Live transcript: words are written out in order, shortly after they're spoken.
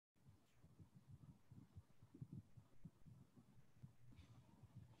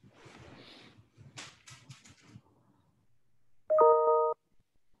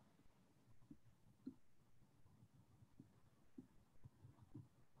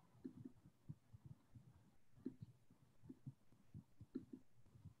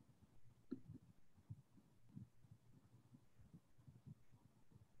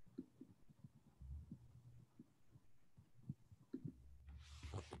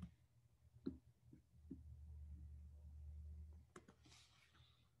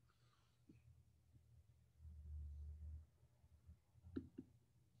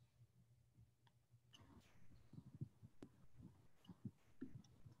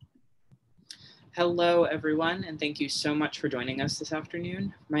Hello, everyone, and thank you so much for joining us this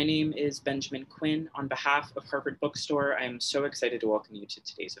afternoon. My name is Benjamin Quinn. On behalf of Harvard Bookstore, I am so excited to welcome you to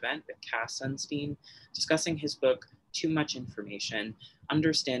today's event with Cass Sunstein, discussing his book, Too Much Information,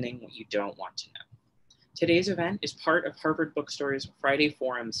 Understanding What You Don't Want to Know. Today's event is part of Harvard Bookstore's Friday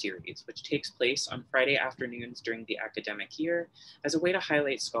Forum series, which takes place on Friday afternoons during the academic year as a way to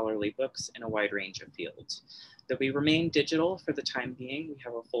highlight scholarly books in a wide range of fields. Though we remain digital for the time being, we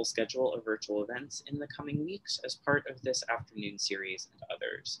have a full schedule of virtual events in the coming weeks as part of this afternoon series and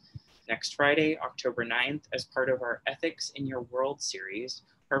others. Next Friday, October 9th, as part of our Ethics in Your World series,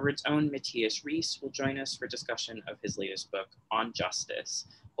 Harvard's own Matthias Rees will join us for discussion of his latest book, On Justice,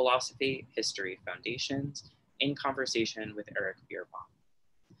 Philosophy, History, Foundations, in conversation with Eric Bierbaum.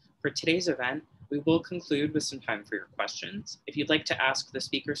 For today's event, we will conclude with some time for your questions. If you'd like to ask the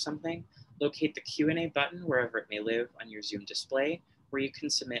speaker something, locate the Q&A button wherever it may live on your Zoom display, where you can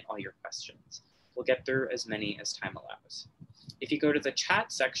submit all your questions. We'll get through as many as time allows. If you go to the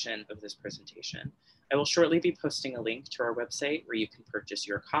chat section of this presentation, I will shortly be posting a link to our website where you can purchase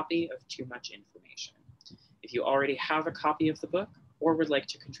your copy of Too Much Information. If you already have a copy of the book or would like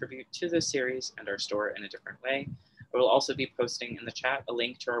to contribute to this series and our store in a different way, I will also be posting in the chat a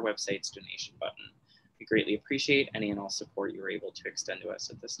link to our website's donation button. We greatly appreciate any and all support you are able to extend to us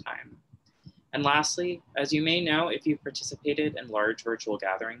at this time. And lastly, as you may know, if you've participated in large virtual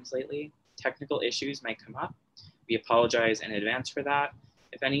gatherings lately, technical issues might come up. We apologize in advance for that.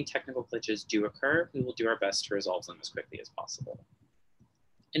 If any technical glitches do occur, we will do our best to resolve them as quickly as possible.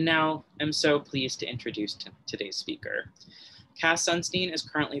 And now, I'm so pleased to introduce today's speaker. Cass Sunstein is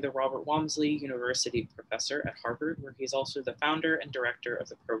currently the Robert Walmsley University Professor at Harvard, where he's also the founder and director of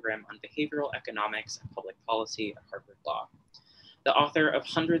the program on behavioral economics and public policy at Harvard Law. The author of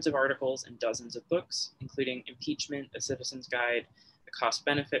hundreds of articles and dozens of books, including Impeachment, A Citizen's Guide, The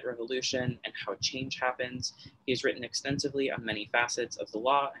Cost-Benefit Revolution, and How Change Happens, he has written extensively on many facets of the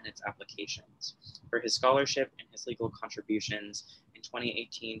law and its applications. For his scholarship and his legal contributions, in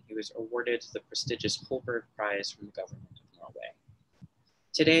 2018, he was awarded the prestigious Holberg Prize from the government of Norway.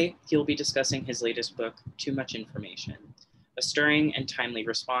 Today, he'll be discussing his latest book, Too Much Information, a stirring and timely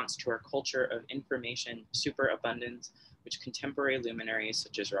response to our culture of information superabundance, which contemporary luminaries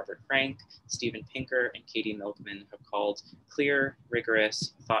such as Robert Frank, Steven Pinker, and Katie Milkman have called clear,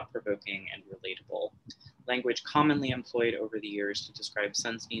 rigorous, thought-provoking, and relatable, language commonly employed over the years to describe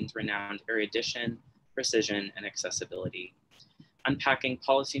Sunstein's renowned erudition, precision, and accessibility. Unpacking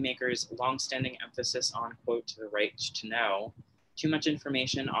policymakers' longstanding emphasis on, quote, the right to know, Too Much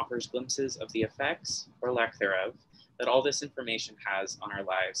Information offers glimpses of the effects, or lack thereof, that all this information has on our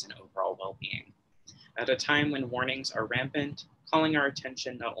lives and overall well-being. At a time when warnings are rampant, calling our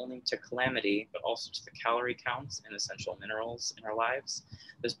attention not only to calamity, but also to the calorie counts and essential minerals in our lives,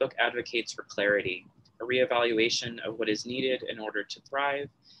 this book advocates for clarity, a reevaluation of what is needed in order to thrive,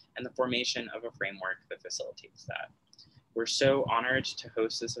 and the formation of a framework that facilitates that. We're so honored to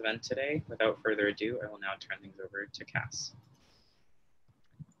host this event today. Without further ado, I will now turn things over to Cass.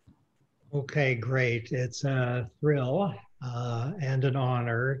 Okay, great. It's a thrill and an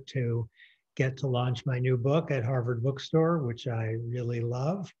honor to get to launch my new book at Harvard Bookstore, which I really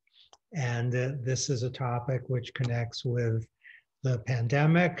love. And this is a topic which connects with the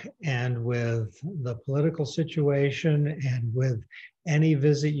pandemic and with the political situation and with any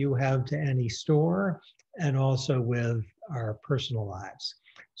visit you have to any store and also with our personal lives.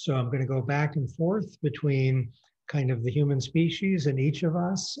 So I'm going to go back and forth between kind of the human species in each of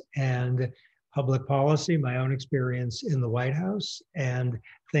us and public policy, my own experience in the White House, and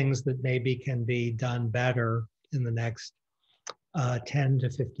things that maybe can be done better in the next 10 to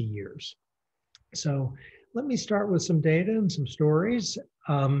 50 years. So let me start with some data and some stories.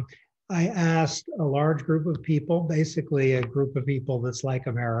 I asked a large group of people, basically a group of people that's like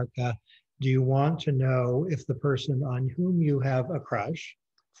America, do you want to know if the person on whom you have a crush,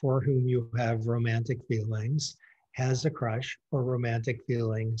 for whom you have romantic feelings, has a crush or romantic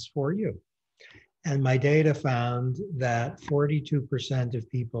feelings for you? And my data found that 42% of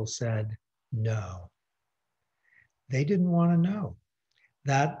people said no. They didn't want to know.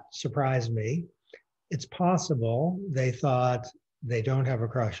 That surprised me. It's possible they thought they don't have a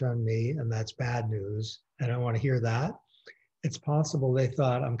crush on me and that's bad news. I don't want to hear that. It's possible they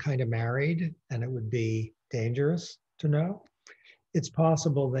thought I'm kind of married and it would be dangerous to know. It's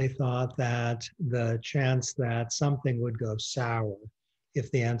possible they thought that the chance that something would go sour if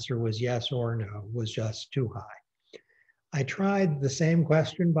the answer was yes or no was just too high. I tried the same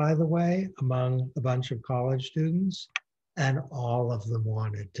question, by the way, among a bunch of college students, and all of them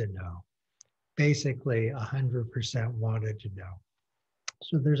wanted to know. Basically, 100% wanted to know.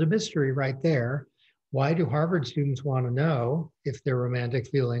 So there's a mystery right there. Why do Harvard students want to know if their romantic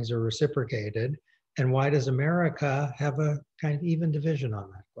feelings are reciprocated? And why does America have a kind of even division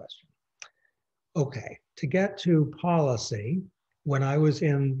on that question? Okay, to get to policy, when I was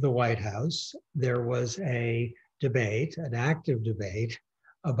in the White House, there was a debate, an active debate,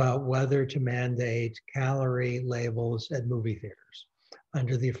 about whether to mandate calorie labels at movie theaters.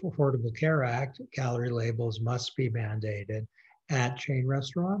 Under the Affordable Care Act, calorie labels must be mandated at chain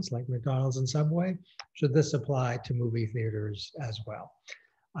restaurants like McDonald's and Subway. Should this apply to movie theaters as well?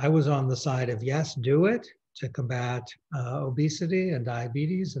 I was on the side of yes, do it to combat obesity and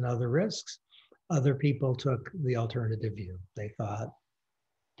diabetes and other risks. Other people took the alternative view. They thought,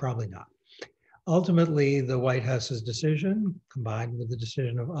 probably not. Ultimately, the White House's decision, combined with the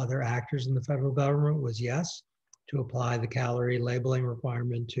decision of other actors in the federal government, was yes, to apply the calorie labeling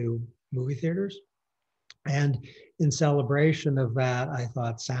requirement to movie theaters. And in celebration of that, I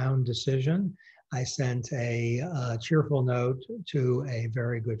thought, sound decision, I sent a cheerful note to a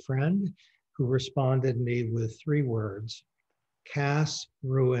very good friend who responded me with 3 words: Cass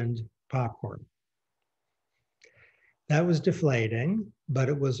ruined popcorn. That was deflating, but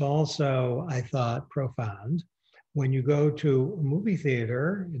it was also, I thought, profound. When you go to a movie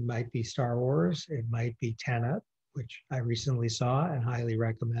theater, it might be Star Wars, it might be Tenet, which I recently saw and highly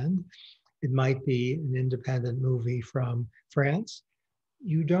recommend. It might be an independent movie from France.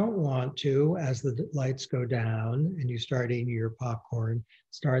 You don't want to, as the lights go down and you start eating your popcorn,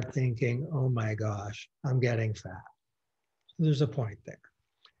 start thinking, oh my gosh, I'm getting fat. There's a point there.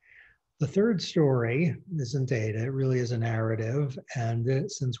 The third story isn't data, it really is a narrative.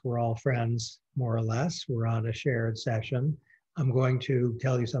 And since we're all friends, more or less, we're on a shared session, I'm going to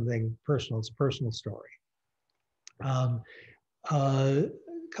tell you something personal. It's a personal story. A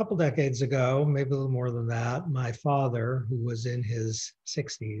couple decades ago, maybe a little more than that, my father, who was in his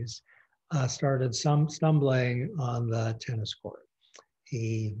 60s, started stumbling on the tennis court.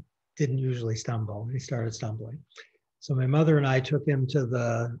 He didn't usually stumble, he started stumbling. So my mother and I took him to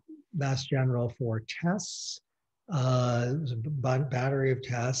the Mass General for tests. It was a battery of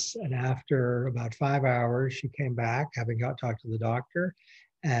tests. And after about 5 hours, she came back, having talked to the doctor.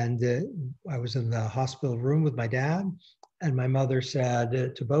 And I was in the hospital room with my dad. And my mother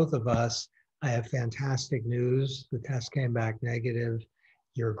said to both of us, I have fantastic news. The test came back negative.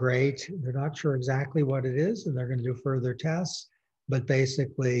 You're great. They're not sure exactly what it is, and they're going to do further tests. But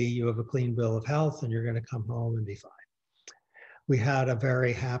basically, you have a clean bill of health, and you're going to come home and be fine. We had a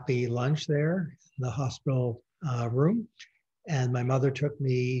very happy lunch there in the hospital room. And my mother took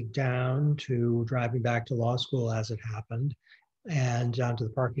me down to driving back to law school as it happened, and down to the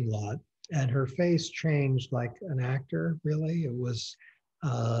parking lot. And her face changed like an actor, really. It was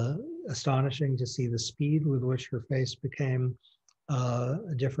astonishing to see the speed with which her face became a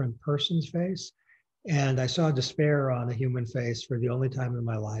different person's face. And I saw despair on a human face for the only time in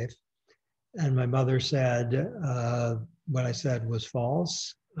my life. And my mother said, what I said was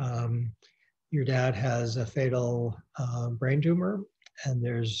false. Your dad has a fatal brain tumor, and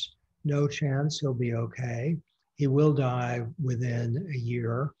there's no chance he'll be okay. He will die within a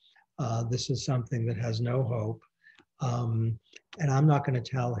year. This is something that has no hope. And I'm not going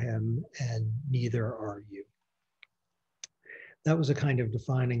to tell him, and neither are you. That was a kind of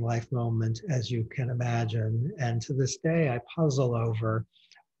defining life moment, as you can imagine. And to this day, I puzzle over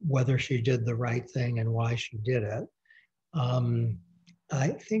whether she did the right thing and why she did it. I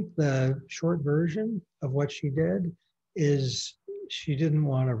think the short version of what she did is she didn't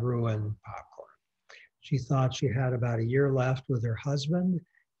want to ruin popcorn. She thought she had about a year left with her husband,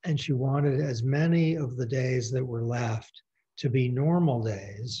 and she wanted as many of the days that were left to be normal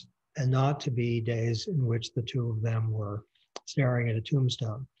days and not to be days in which the two of them were staring at a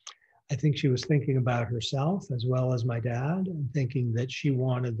tombstone. I think she was thinking about herself as well as my dad, and thinking that she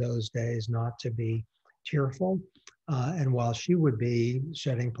wanted those days not to be tearful. And while she would be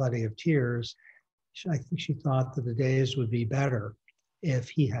shedding plenty of tears, I think she thought that the days would be better if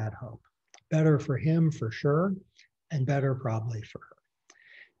he had hope. Better for him, for sure, and better probably for her.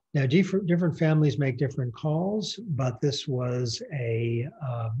 Now, different families make different calls, but this was an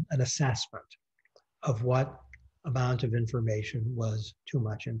assessment of what amount of information was too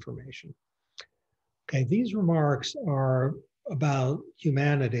much information. Okay, these remarks are about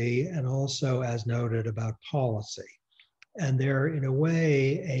humanity and also, as noted, about policy. And they're, in a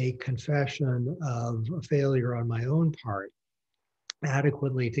way, a confession of a failure on my own part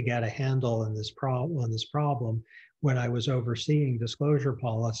adequately to get a handle on this problem when I was overseeing disclosure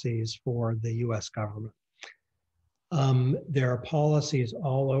policies for the US government. There are policies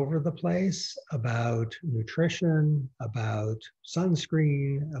all over the place about nutrition, about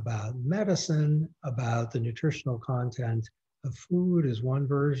sunscreen, about medicine, about the nutritional content of food is one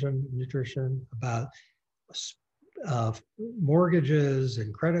version of nutrition, about mortgages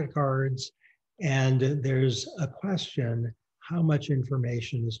and credit cards. And there's a question, how much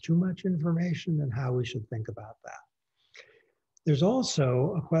information is too much information and how we should think about that. There's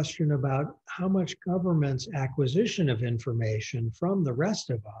also a question about how much government's acquisition of information from the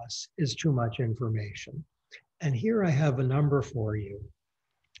rest of us is too much information. And here I have a number for you,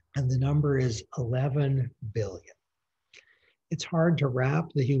 and the number is 11 billion. It's hard to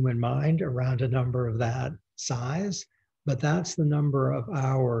wrap the human mind around a number of that size, but that's the number of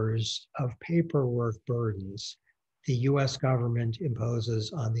hours of paperwork burdens the US government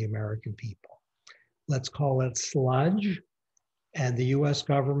imposes on the American people. Let's call it sludge. And the US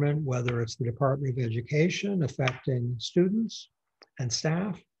government, whether it's the Department of Education affecting students and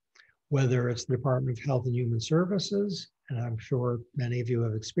staff, whether it's the Department of Health and Human Services, and I'm sure many of you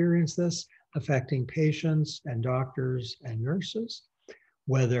have experienced this, affecting patients and doctors and nurses,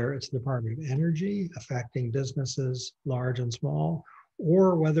 whether it's the Department of Energy affecting businesses large and small,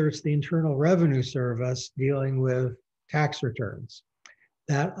 or whether it's the Internal Revenue Service dealing with tax returns.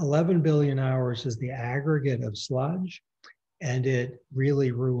 That 11 billion hours is the aggregate of sludge, and it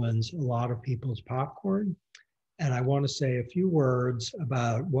really ruins a lot of people's popcorn. And I want to say a few words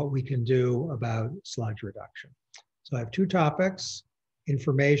about what we can do about sludge reduction. So I have two topics: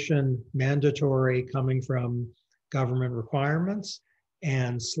 information mandatory coming from government requirements,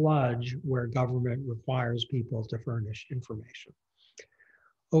 and sludge where government requires people to furnish information.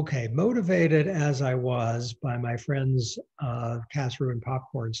 Okay, motivated as I was by my friend's casserole and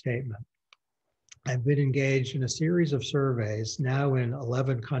popcorn statement, I've been engaged in a series of surveys now in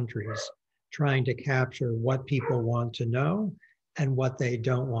 11 countries, trying to capture what people want to know and what they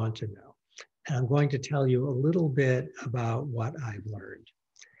don't want to know. And I'm going to tell you a little bit about what I've learned.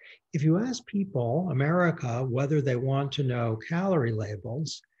 If you ask people, America, whether they want to know calorie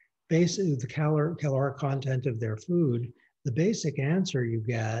labels, basically the caloric content of their food, the basic answer you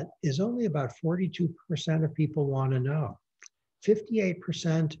get is only about 42% of people want to know.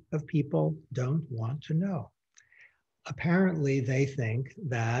 58% of people don't want to know. Apparently, they think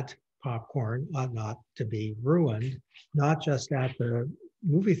that popcorn ought not to be ruined, not just at the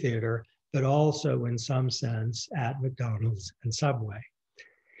movie theater, but also in some sense at McDonald's and Subway.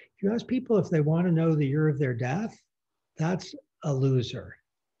 If you ask people if they want to know the year of their death, that's a loser.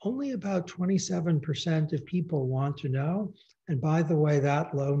 Only about 27% of people want to know. And by the way,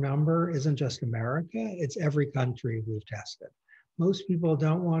 that low number isn't just America, it's every country we've tested. Most people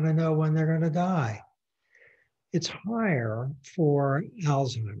don't want to know when they're going to die. It's higher for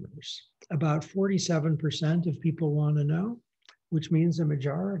Alzheimer's. About 47% of people want to know, which means the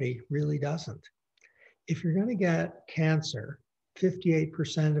majority really doesn't. If you're going to get cancer,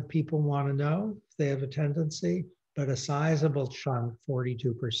 58% of people want to know if they have a tendency, but a sizable chunk,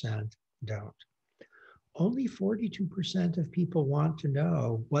 42%, don't. Only 42% of people want to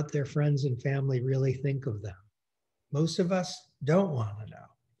know what their friends and family really think of them. Most of us don't want to know.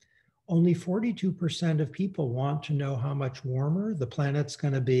 Only 42% of people want to know how much warmer the planet's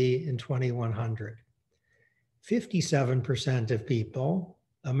going to be in 2100. 57% of people,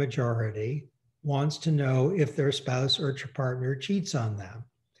 a majority, wants to know if their spouse or partner cheats on them.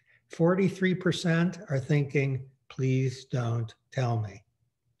 43% are thinking, please don't tell me.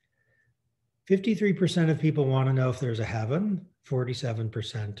 53% of people want to know if there's a heaven,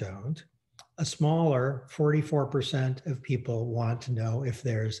 47% don't. A smaller 44% of people want to know if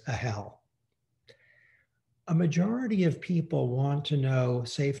there's a hell. A majority of people want to know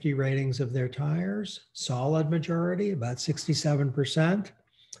safety ratings of their tires, solid majority, about 67%.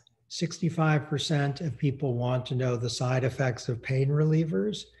 65% of people want to know the side effects of pain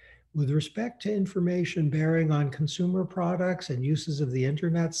relievers. With respect to information bearing on consumer products and uses of the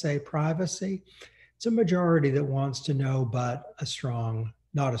internet, say privacy, it's a majority that wants to know, but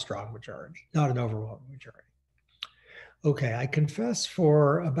not a strong majority, not an overwhelming majority. Okay, I confess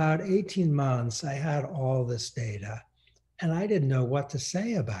for about 18 months, I had all this data and I didn't know what to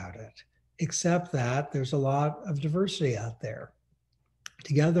say about it, except that there's a lot of diversity out there.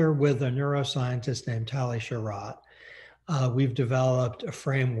 Together with a neuroscientist named Tali Sharot, we've developed a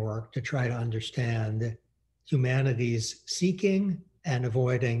framework to try to understand humanity's seeking and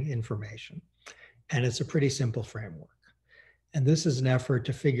avoiding information. And it's a pretty simple framework. And this is an effort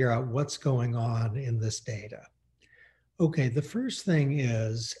to figure out what's going on in this data. Okay, the first thing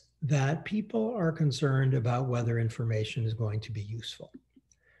is that people are concerned about whether information is going to be useful.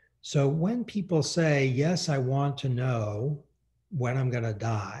 So when people say, yes, I want to know when I'm going to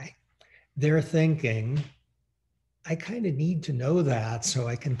die, they're thinking, I kind of need to know that so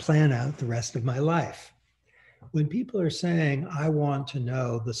I can plan out the rest of my life. When people are saying, I want to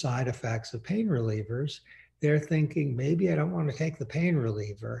know the side effects of pain relievers, they're thinking, maybe I don't want to take the pain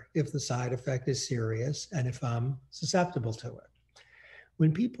reliever if the side effect is serious and if I'm susceptible to it.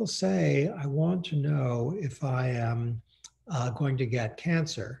 When people say, I want to know if I am going to get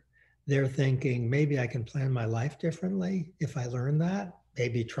cancer, they're thinking, maybe I can plan my life differently if I learn that,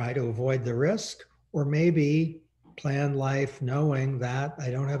 maybe try to avoid the risk, or maybe plan life knowing that I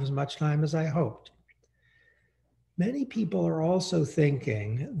don't have as much time as I hoped. Many people are also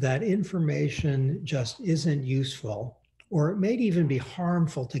thinking that information just isn't useful, or it may even be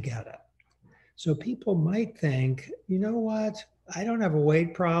harmful to get it. So people might think, you know what? I don't have a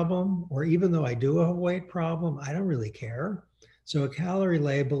weight problem, or even though I do have a weight problem, I don't really care. So a calorie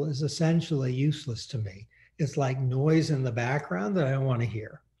label is essentially useless to me. It's like noise in the background that I don't want to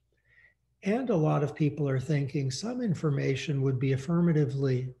hear. And a lot of people are thinking some information would be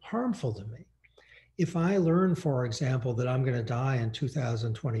affirmatively harmful to me. If I learn, for example, that I'm going to die in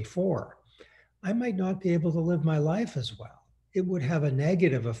 2024, I might not be able to live my life as well. It would have a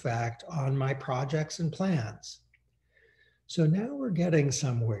negative effect on my projects and plans. So now we're getting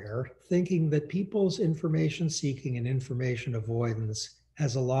somewhere thinking that people's information seeking and information avoidance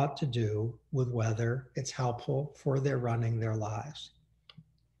has a lot to do with whether it's helpful for their running their lives.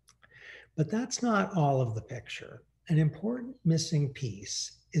 But that's not all of the picture. An important missing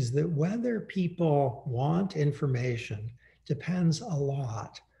piece is that whether people want information depends a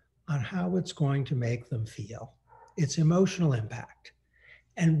lot on how it's going to make them feel, its emotional impact.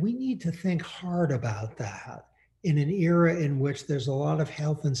 And we need to think hard about that in an era in which there's a lot of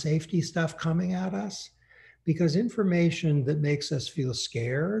health and safety stuff coming at us, because information that makes us feel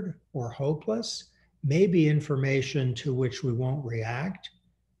scared or hopeless may be information to which we won't react.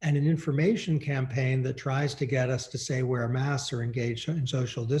 And an information campaign that tries to get us to say wear masks or engage in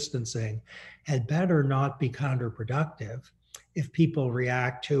social distancing had better not be counterproductive if people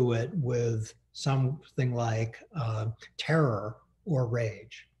react to it with something like terror or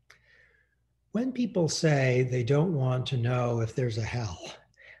rage. When people say they don't want to know if there's a hell,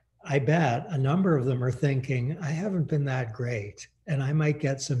 I bet a number of them are thinking, I haven't been that great, and I might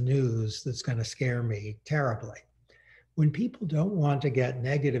get some news that's going to scare me terribly. When people don't want to get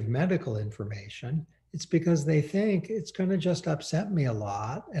negative medical information, it's because they think it's going to just upset me a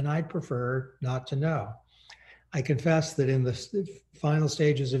lot, and I'd prefer not to know. I confess that in the final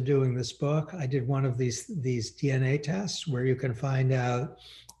stages of doing this book, I did one of these DNA tests where you can find out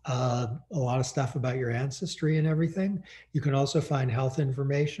a lot of stuff about your ancestry and everything. You can also find health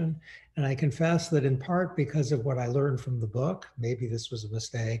information. And I confess that in part because of what I learned from the book, maybe this was a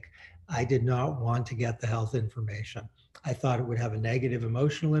mistake, I did not want to get the health information. I thought it would have a negative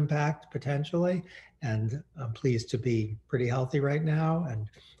emotional impact potentially. And I'm pleased to be pretty healthy right now and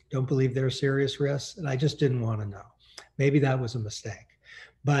don't believe there are serious risks. And I just didn't want to know. Maybe that was a mistake.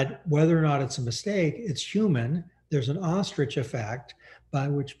 But whether or not it's a mistake, it's human. There's an ostrich effect by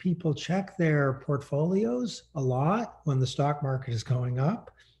which people check their portfolios a lot when the stock market is going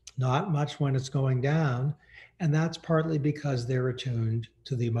up, not much when it's going down. And that's partly because they're attuned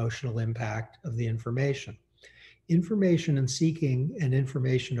to the emotional impact of the information. Information and seeking and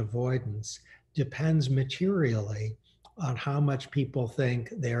information avoidance depends materially on how much people think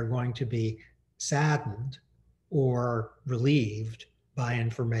they are going to be saddened or relieved by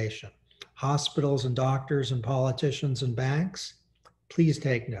information. Hospitals and doctors and politicians and banks, please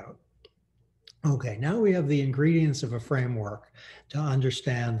take note. Okay, now we have the ingredients of a framework to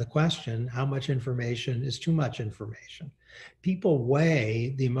understand the question, how much information is too much information? People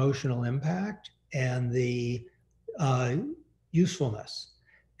weigh the emotional impact and the usefulness.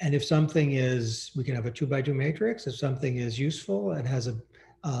 And if something is, we can have a 2x2 matrix. If something is useful and has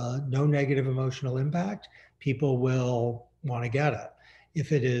no negative emotional impact, people will want to get it.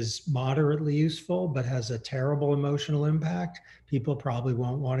 If it is moderately useful but has a terrible emotional impact, people probably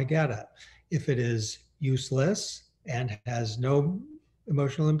won't want to get it. If it is useless and has no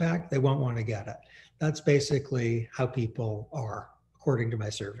emotional impact, they won't want to get it. That's basically how people are, according to my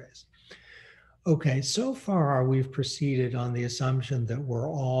surveys. Okay, so far we've proceeded on the assumption that we're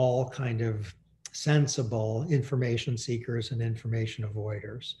all kind of sensible information seekers and information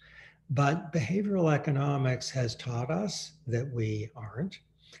avoiders. But behavioral economics has taught us that we aren't.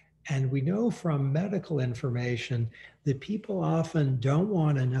 And we know from medical information that people often don't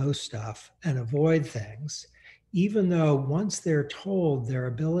want to know stuff and avoid things, even though once they're told, their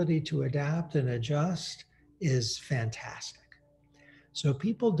ability to adapt and adjust is fantastic. So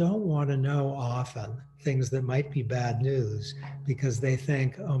people don't want to know often things that might be bad news because they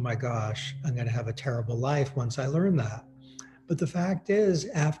think, oh my gosh, I'm going to have a terrible life once I learn that. But the fact is,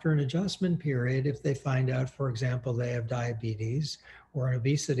 after an adjustment period, if they find out, for example, they have diabetes or an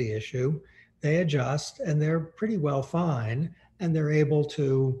obesity issue, they adjust and they're pretty well fine, and they're able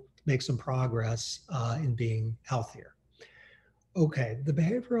to make some progress in being healthier. Okay, the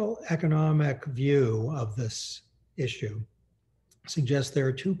behavioral economic view of this issue suggests there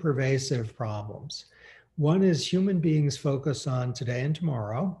are two pervasive problems. One is human beings focus on today and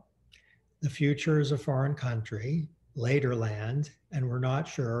tomorrow. The future is a foreign country, later land, and we're not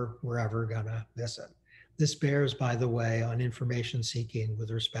sure we're ever going to visit. This bears, by the way, on information seeking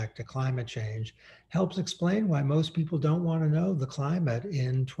with respect to climate change, helps explain why most people don't want to know the climate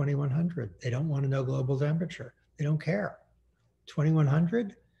in 2100. They don't want to know global temperature. They don't care.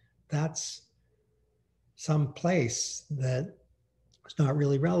 2100, that's some place that is not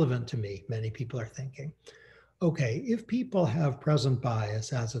really relevant to me, many people are thinking. Okay, if people have present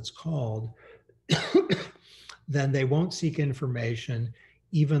bias, as it's called, then they won't seek information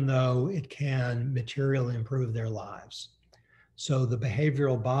even though it can materially improve their lives. So the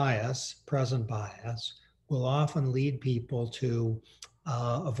behavioral bias, present bias, will often lead people to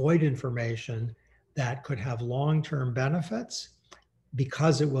avoid information that could have long-term benefits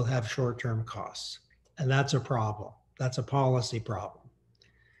because it will have short-term costs. And that's a problem. That's a policy problem.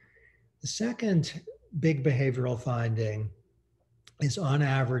 The second big behavioral finding is, on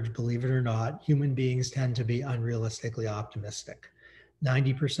average, believe it or not, human beings tend to be unrealistically optimistic.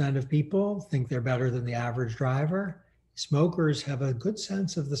 90% of people think they're better than the average driver. Smokers have a good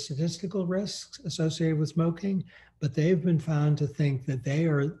sense of the statistical risks associated with smoking, but they've been found to think that they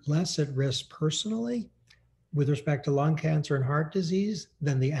are less at risk personally with respect to lung cancer and heart disease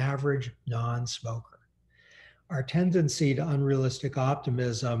than the average non-smoker. Our tendency to unrealistic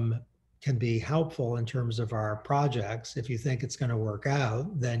optimism can be helpful in terms of our projects. If you think it's going to work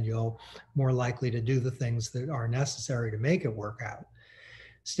out, then you'll more likely to do the things that are necessary to make it work out.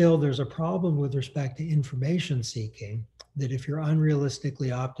 Still, there's a problem with respect to information seeking, that if you're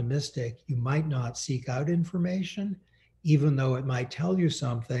unrealistically optimistic, you might not seek out information, even though it might tell you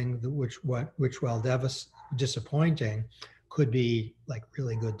something that which while disappointing, could be like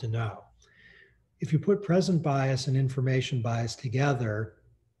really good to know. If you put present bias and information bias together,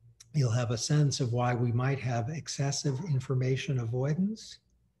 you'll have a sense of why we might have excessive information avoidance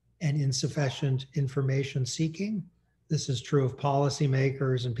and insufficient information seeking. This is true of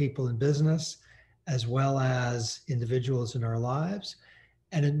policymakers and people in business, as well as individuals in our lives,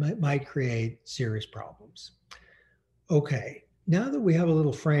 and it might create serious problems. Okay, now that we have a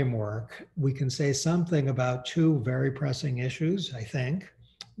little framework, we can say something about two very pressing issues, I think.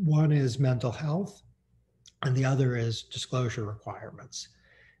 One is mental health, and the other is disclosure requirements.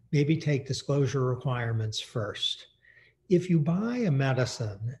 Maybe take disclosure requirements first. If you buy a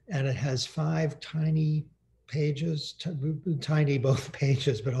medicine and it has 5 tiny pages, tiny both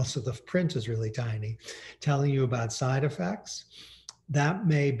pages, but also the print is really tiny, telling you about side effects, that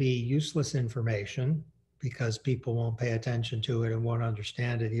may be useless information because people won't pay attention to it and won't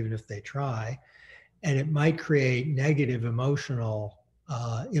understand it even if they try. And it might create negative emotional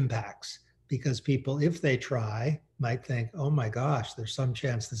impacts, because people, if they try, might think, oh my gosh, there's some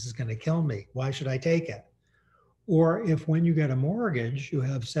chance this is going to kill me. Why should I take it? Or if when you get a mortgage, you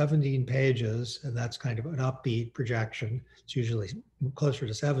have 17 pages, and that's kind of an upbeat projection, it's usually closer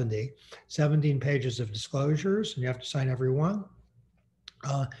to 17 pages of disclosures, and you have to sign every one.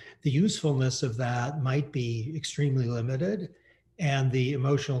 The usefulness of that might be extremely limited, and the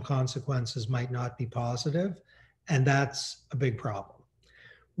emotional consequences might not be positive, and that's a big problem,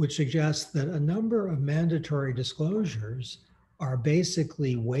 which suggests that a number of mandatory disclosures are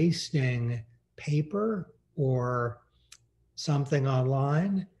basically wasting paper or something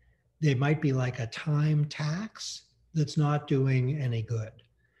online. They might be like a time tax that's not doing any good,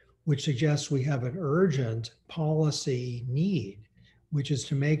 which suggests we have an urgent policy need, which is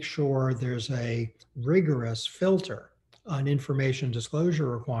to make sure there's a rigorous filter on information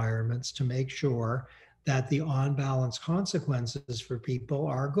disclosure requirements to make sure that the on-balance consequences for people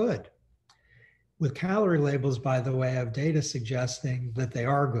are good. With calorie labels, by the way, I have data suggesting that they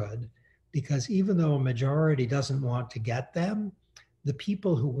are good, because even though a majority doesn't want to get them, the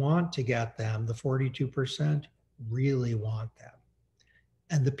people who want to get them, the 42%, really want them.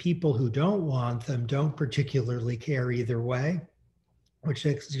 And the people who don't want them don't particularly care either way, which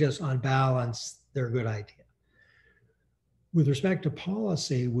suggests on balance, they're a good idea. With respect to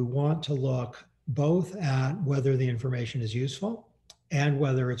policy, we want to look both at whether the information is useful and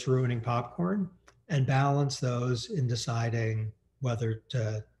whether it's ruining popcorn, and balance those in deciding whether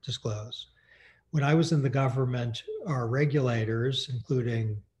to disclose. When I was in the government, our regulators,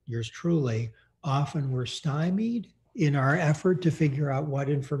 including yours truly, often were stymied in our effort to figure out what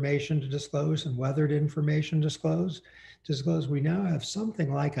information to disclose and whether to information disclose. We now have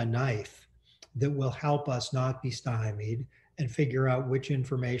something like a knife that will help us not be stymied and figure out which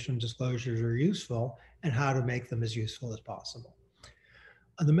information disclosures are useful and how to make them as useful as possible.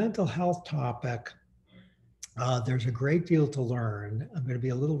 On the mental health topic, there's a great deal to learn. I'm going to be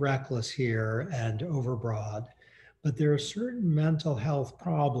a little reckless here and overbroad, but there are certain mental health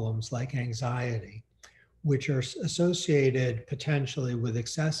problems like anxiety, which are associated potentially with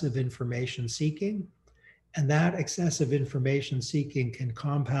excessive information seeking. And that excessive information seeking can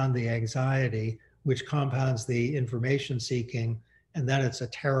compound the anxiety, which compounds the information seeking, and then it's a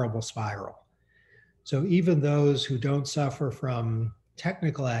terrible spiral. So even those who don't suffer from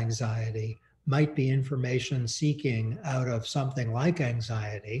technical anxiety might be information seeking out of something like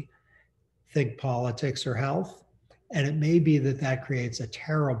anxiety, think politics or health, and it may be that that creates a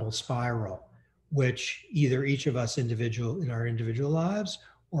terrible spiral, which either each of us in our individual lives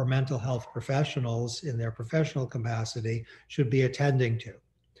or mental health professionals in their professional capacity should be attending to.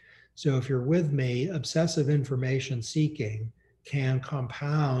 So if you're with me, obsessive information seeking can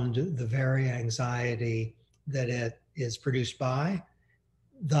compound the very anxiety that it is produced by,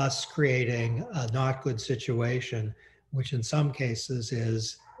 thus creating a not good situation, which in some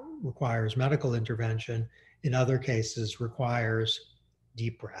cases requires medical intervention, in other cases requires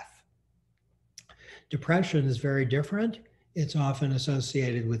deep breath. Depression is very different. It's often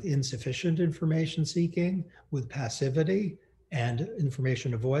associated with insufficient information seeking, with passivity and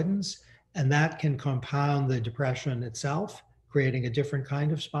information avoidance, and that can compound the depression itself, creating a different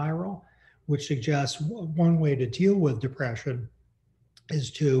kind of spiral, which suggests one way to deal with depression is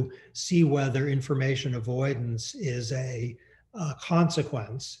to see whether information avoidance is a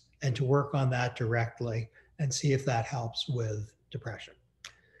consequence and to work on that directly and see if that helps with depression.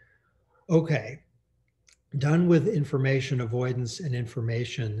 Okay, done with information avoidance and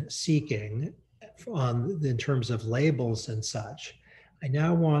information seeking in terms of labels and such. I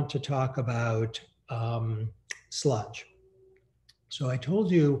now want to talk about sludge. So I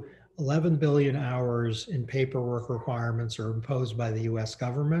told you 11 billion hours in paperwork requirements are imposed by the US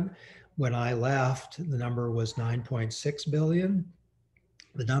government. When I left, the number was 9.6 billion.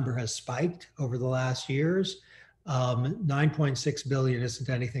 The number has spiked over the last years. 9.6 billion isn't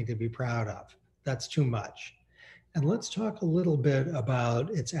anything to be proud of. That's too much. And let's talk a little bit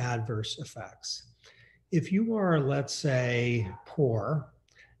about its adverse effects. If you are, let's say, poor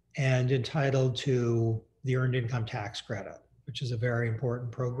and entitled to the Earned Income Tax Credit, which is a very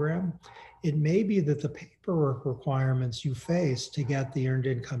important program, it may be that the paperwork requirements you face to get the Earned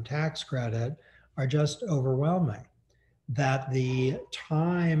Income Tax Credit are just overwhelming, that the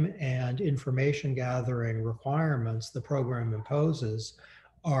time and information gathering requirements the program imposes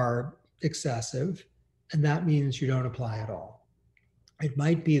are excessive, and that means you don't apply at all. It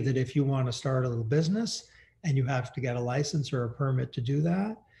might be that if you want to start a little business and you have to get a license or a permit to do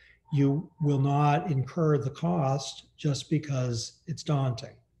that, you will not incur the cost just because it's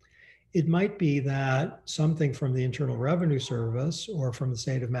daunting. It might be that something from the Internal Revenue Service or from the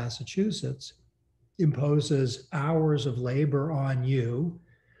state of Massachusetts imposes hours of labor on you,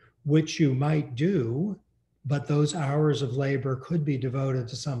 which you might do, but those hours of labor could be devoted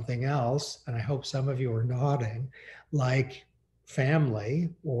to something else. And I hope some of you are nodding, like family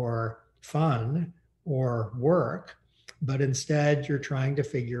or fun or work, but instead you're trying to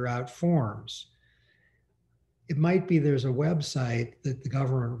figure out forms. It might be there's a website that the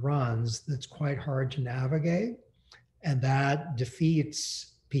government runs that's quite hard to navigate, and that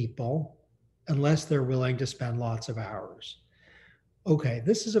defeats people unless they're willing to spend lots of hours. Okay,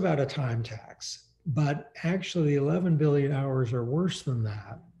 this is about a time tax, but actually 11 billion hours are worse than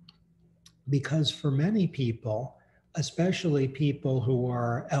that, because for many people, especially people who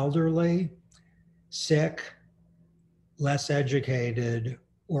are elderly, sick, less educated,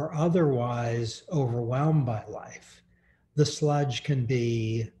 or otherwise overwhelmed by life, the sludge can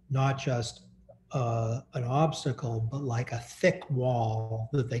be not just an obstacle, but like a thick wall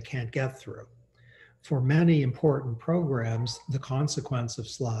that they can't get through. For many important programs, the consequence of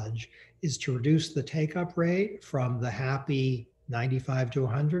sludge is to reduce the take-up rate from the happy 95 to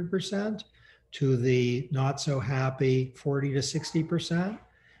 100% to the not so happy 40 to 60%,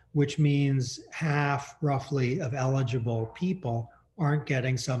 which means half roughly of eligible people aren't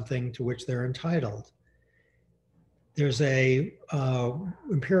getting something to which they're entitled. There's a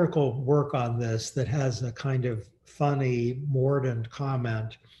empirical work on this that has a kind of funny, mordant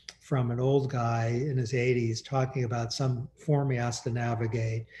comment from an old guy in his 80s talking about some form he has to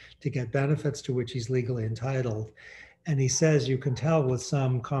navigate to get benefits to which he's legally entitled. And he says, you can tell with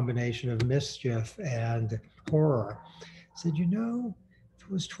some combination of mischief and horror. He said, you know, if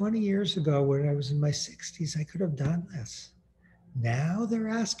it was 20 years ago when I was in my 60s, I could have done this. Now they're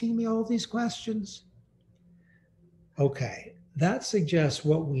asking me all these questions. Okay, that suggests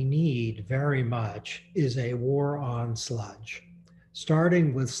what we need very much is a war on sludge,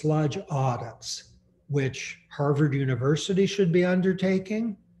 starting with sludge audits, which Harvard University should be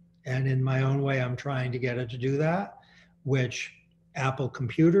undertaking. And in my own way, I'm trying to get it to do that, which Apple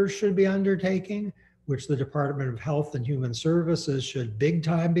Computers should be undertaking, which the Department of Health and Human Services should big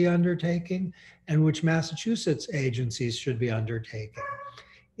time be undertaking, and which Massachusetts agencies should be undertaking,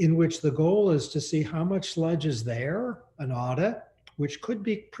 in which the goal is to see how much sludge is there, an audit, which could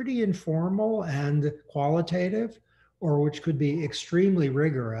be pretty informal and qualitative, or which could be extremely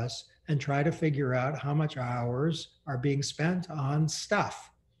rigorous and try to figure out how much hours are being spent on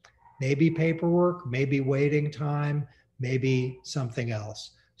stuff. Maybe paperwork, maybe waiting time, maybe something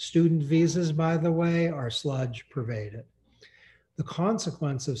else. Student visas, by the way, are sludge pervaded. The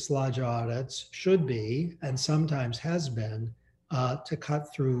consequence of sludge audits should be, and sometimes has been, to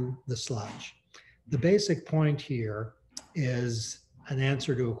cut through the sludge. The basic point here is an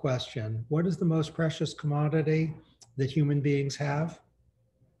answer to a question. What is the most precious commodity that human beings have?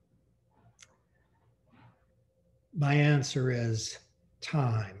 My answer is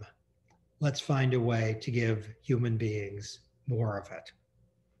time. Let's find a way to give human beings more of it.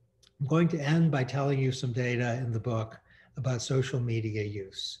 I'm going to end by telling you some data in the book about social media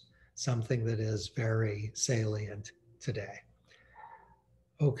use, something that is very salient today.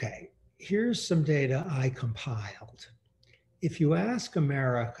 Okay, here's some data I compiled. If you ask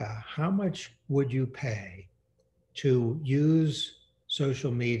America, how much would you pay to use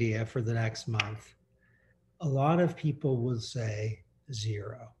social media for the next month? A lot of people will say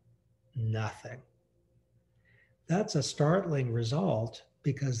zero. Nothing. That's a startling result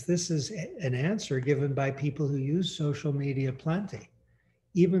because this is an answer given by people who use social media plenty.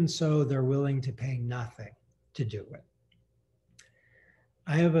 Even so, they're willing to pay nothing to do it.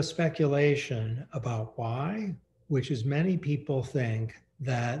 I have a speculation about why, which is many people think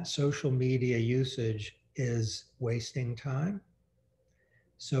that social media usage is wasting time.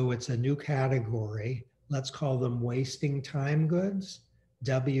 So it's a new category. Let's call them wasting time goods.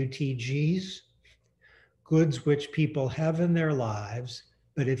 WTGs, goods which people have in their lives,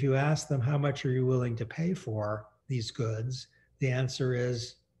 but if you ask them how much are you willing to pay for these goods, the answer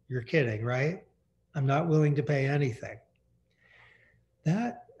is, you're kidding, right? I'm not willing to pay anything.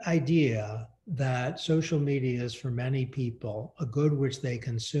 That idea that social media is for many people a good which they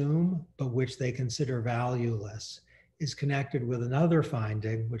consume, but which they consider valueless, is connected with another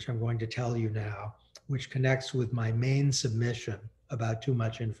finding, which I'm going to tell you now, which connects with my main submission about too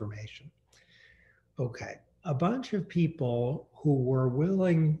much information. Okay, a bunch of people who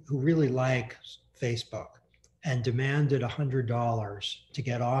really like Facebook and demanded $100 to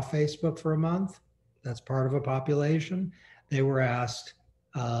get off Facebook for a month, that's part of a population. They were asked,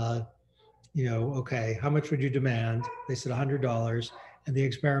 okay, how much would you demand? They said $100, and the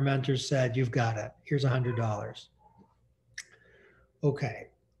experimenters said, you've got it, here's $100. Okay.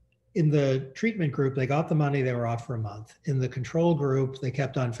 In the treatment group, they got the money, they were off for a month. In the control group, they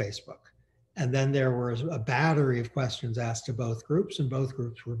kept on Facebook. And then there was a battery of questions asked to both groups, and both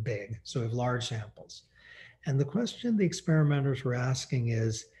groups were big, so we have large samples. And the question the experimenters were asking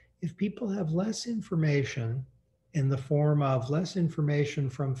is, if people have less information in the form of less information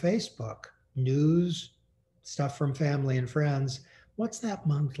from Facebook, news, stuff from family and friends, what's that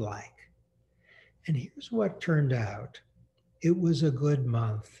month like? And here's what turned out. It was a good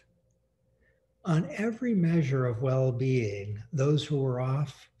month. On every measure of well-being, those who were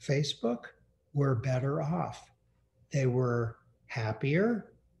off Facebook were better off. They were happier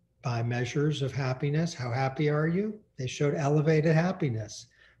by measures of happiness. How happy are you? They showed elevated happiness.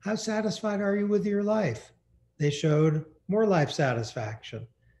 How satisfied are you with your life? They showed more life satisfaction.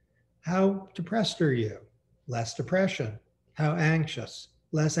 How depressed are you? Less depression. How anxious?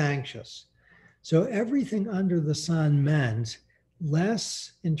 Less anxious. So everything under the sun meant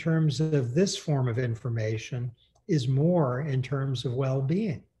less in terms of this form of information is more in terms of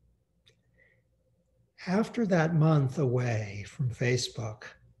well-being. After that month away from Facebook,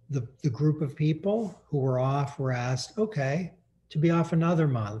 the group of people who were off were asked, okay, to be off another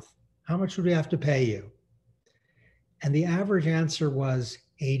month, how much would we have to pay you? And the average answer was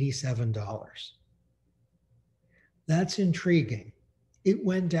 $87. That's intriguing. It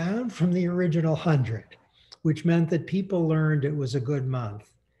went down from the original 100. which meant that people learned it was a good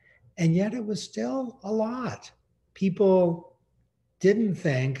month. And yet it was still a lot. People didn't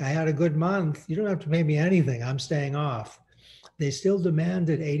think I had a good month. You don't have to pay me anything. I'm staying off. They still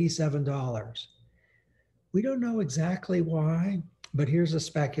demanded $87. We don't know exactly why, but here's a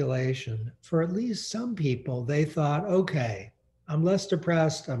speculation. For at least some people, they thought, okay, I'm less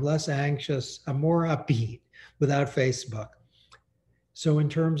depressed, I'm less anxious, I'm more upbeat without Facebook. So in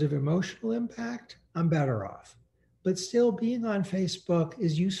terms of emotional impact, I'm better off. But still, being on Facebook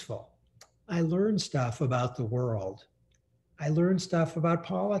is useful. I learn stuff about the world. I learn stuff about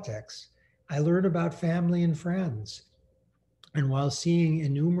politics. I learn about family and friends. And while seeing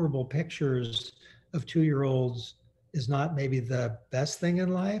innumerable pictures of 2-year-olds is not maybe the best thing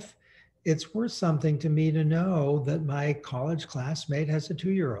in life, it's worth something to me to know that my college classmate has a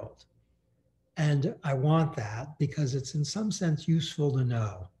 2-year-old. And I want that because it's in some sense useful to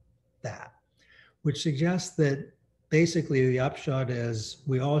know that, which suggests that basically the upshot is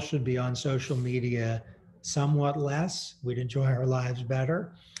we all should be on social media somewhat less. We'd enjoy our lives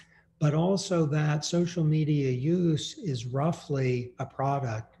better. But also that social media use is roughly a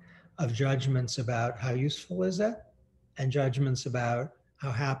product of judgments about how useful is it and judgments about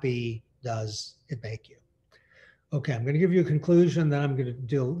how happy does it make you. Okay, I'm going to give you a conclusion, then I'm going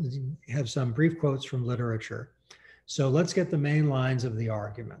to have some brief quotes from literature. So let's get the main lines of the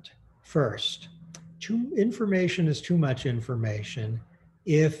argument. First, information is too much information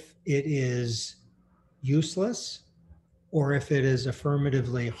if it is useless or if it is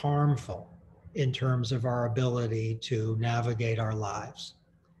affirmatively harmful in terms of our ability to navigate our lives.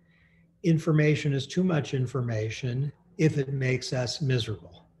 Information is too much information if it makes us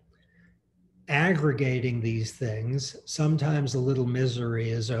miserable. Aggregating these things, sometimes a little misery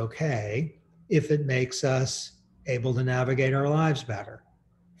is okay if it makes us able to navigate our lives better.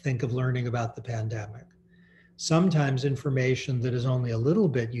 Think of learning about the pandemic. Sometimes information that is only a little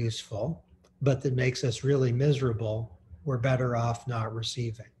bit useful, but that makes us really miserable, we're better off not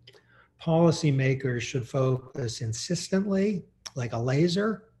receiving. Policymakers should focus insistently, like a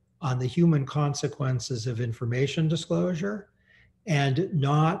laser, on the human consequences of information disclosure and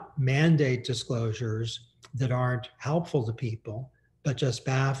not mandate disclosures that aren't helpful to people, but just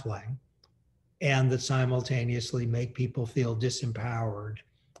baffling, and that simultaneously make people feel disempowered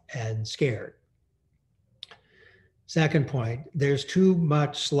and scared. Second point, there's too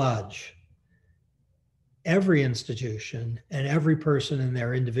much sludge. Every institution and every person in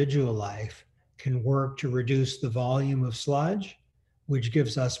their individual life can work to reduce the volume of sludge, which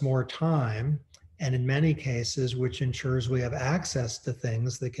gives us more time, and in many cases, which ensures we have access to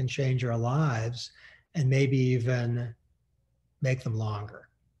things that can change our lives and maybe even make them longer.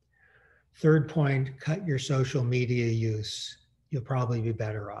 Third point, cut your social media use. You'll probably be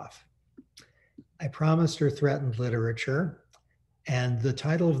better off. I promised or threatened literature, and the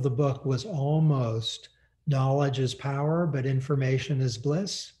title of the book was almost Knowledge is Power, but Information is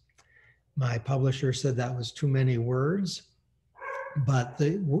Bliss. My publisher said that was too many words, but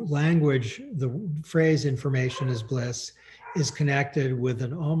the language, the phrase information is bliss is connected with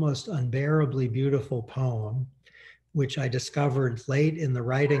an almost unbearably beautiful poem, which I discovered late in the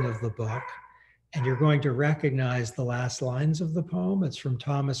writing of the book. And you're going to recognize the last lines of the poem. It's from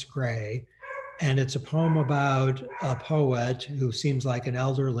Thomas Gray. And it's a poem about a poet who seems like an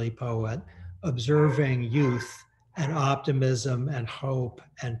elderly poet, observing youth and optimism and hope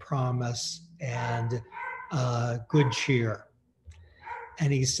and promise and good cheer.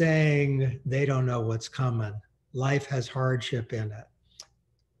 And he's saying, they don't know what's coming. Life has hardship in it.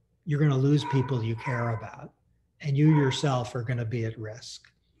 You're going to lose people you care about, and you yourself are going to be at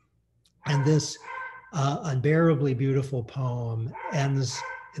risk. And this unbearably beautiful poem ends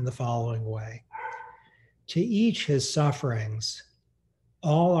in the following way. To each his sufferings,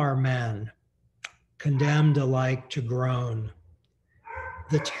 all are men, condemned alike to groan.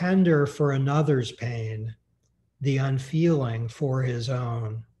 The tender for another's pain, the unfeeling for his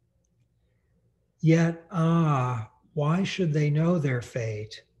own. Yet, why should they know their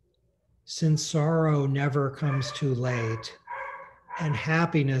fate, since sorrow never comes too late, and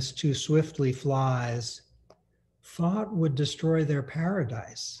happiness too swiftly flies? Thought would destroy their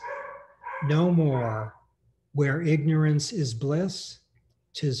paradise. No more, where ignorance is bliss,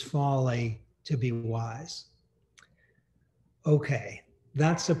 'tis folly to be wise. Okay,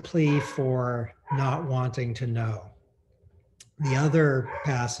 that's a plea for not wanting to know. The other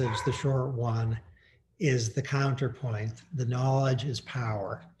passage, the short one, is the counterpoint. The knowledge is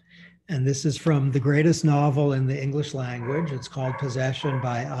power. And this is from the greatest novel in the English language. It's called Possession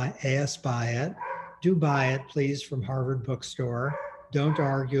by A.S. Byatt. Do buy it, please, from Harvard Bookstore. Don't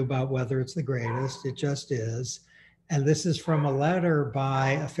argue about whether it's the greatest. It just is. And this is from a letter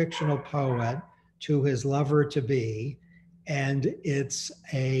by a fictional poet to his lover-to-be. And it's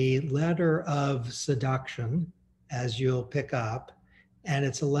a letter of seduction, as you'll pick up. And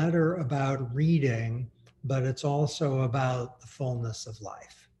it's a letter about reading, but it's also about the fullness of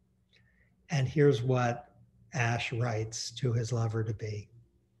life. And here's what Ash writes to his lover-to-be.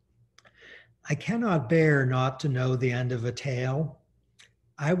 I cannot bear not to know the end of a tale.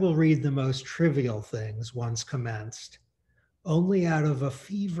 I will read the most trivial things once commenced, only out of a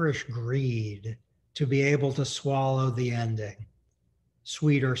feverish greed to be able to swallow the ending,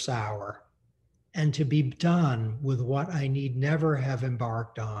 sweet or sour, and to be done with what I need never have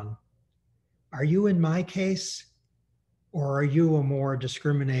embarked on. Are you in my case, or are you a more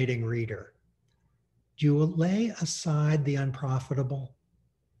discriminating reader? Do you lay aside the unprofitable?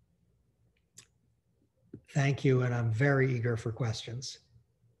 Thank you, and I'm very eager for questions.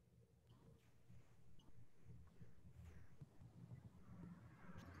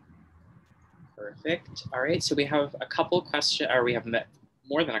 Perfect. All right, so we have a couple questions, or we have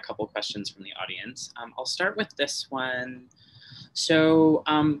more than a couple questions from the audience. I'll start with this one. So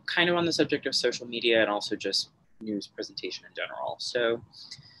kind of on the subject of social media and also just news presentation in general. So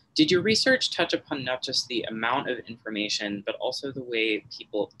did your research touch upon not just the amount of information, but also the way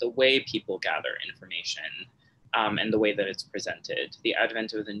people gather information and the way that it's presented? The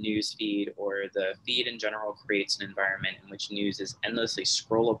advent of the news feed or the feed in general creates an environment in which news is endlessly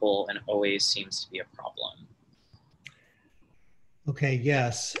scrollable and always seems to be a problem. Okay,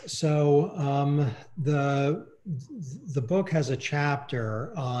 yes. So the book has a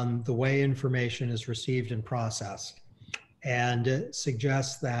chapter on the way information is received and processed. And it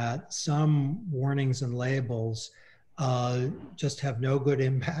suggests that some warnings and labels just have no good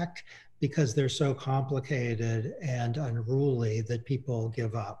impact because they're so complicated and unruly that people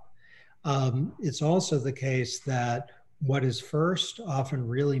give up. It's also the case that what is first often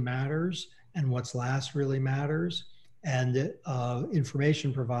really matters and what's last really matters. And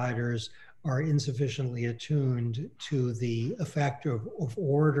information providers are insufficiently attuned to the effect of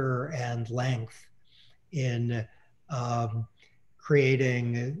order and length in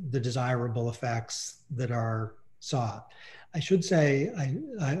creating the desirable effects that are sought. I should say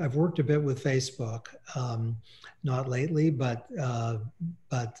I've worked a bit with Facebook, not lately, but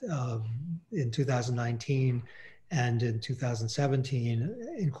in 2019 and in 2017,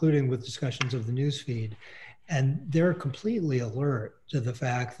 including with discussions of the newsfeed. And they're completely alert to the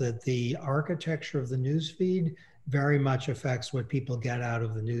fact that the architecture of the newsfeed very much affects what people get out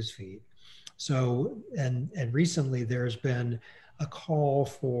of the newsfeed. So, and recently there's been a call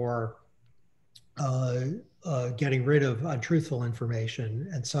for getting rid of untruthful information,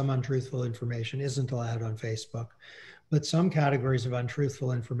 and some untruthful information isn't allowed on Facebook. But some categories of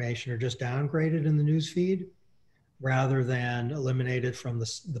untruthful information are just downgraded in the newsfeed rather than eliminated from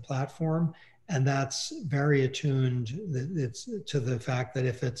the platform. And that's very attuned to the fact that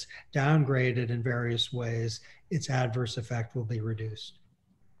if it's downgraded in various ways, its adverse effect will be reduced.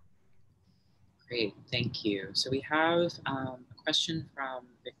 Great, thank you. So we have a question from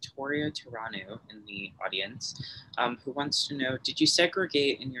Victoria Tiranu in the audience who wants to know, did you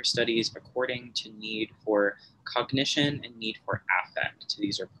segregate in your studies according to need for cognition and need for affect?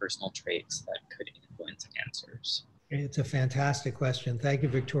 These are personal traits that could influence answers. It's a fantastic question. Thank you,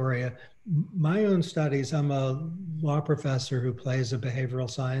 Victoria. My own studies, I'm a law professor who plays a behavioral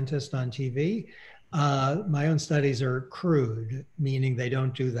scientist on TV. My own studies are crude, meaning they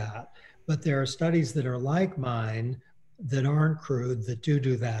don't do that. But there are studies that are like mine that aren't crude, that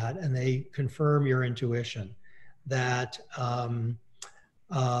do that, and they confirm your intuition that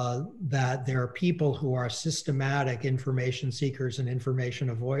that there are people who are systematic information seekers and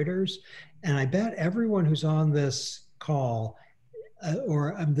information avoiders. And I bet everyone who's on this call,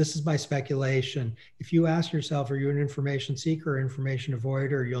 this is my speculation, if you ask yourself, are you an information seeker or information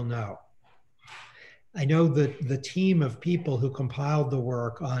avoider, you'll know. I know that the team of people who compiled the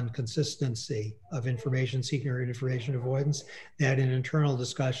work on consistency of information seeking or information avoidance, they had an internal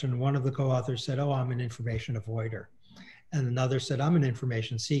discussion. One of the co-authors said, oh, I'm an information avoider. And another said, I'm an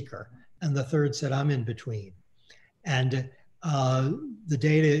information seeker. And the third said, I'm in between. And the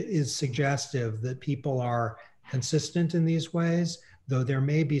data is suggestive that people are consistent in these ways, though there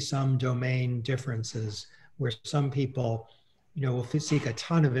may be some domain differences where some people, will seek a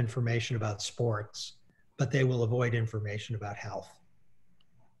ton of information about sports, but they will avoid information about health.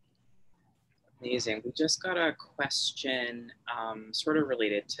 Amazing. We just got a question sort of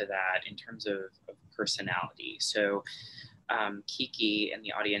related to that in terms of personality. So Kiki in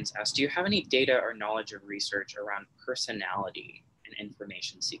the audience asked, do you have any data or knowledge of research around personality and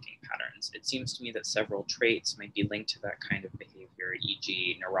information-seeking patterns. It seems to me that several traits might be linked to that kind of behavior,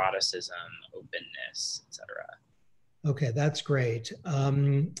 e.g. neuroticism, openness, etc. Okay, that's great.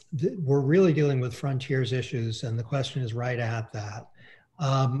 We're really dealing with frontiers issues, and the question is right at that.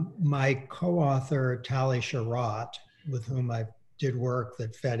 My co-author, Tali Sharot, with whom I did work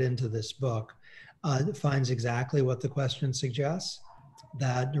that fed into this book, finds exactly what the question suggests,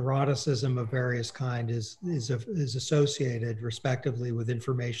 that neuroticism of various kind is associated respectively with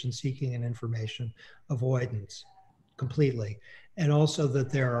information seeking and information avoidance completely. And also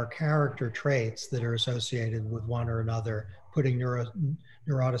that there are character traits that are associated with one or another, putting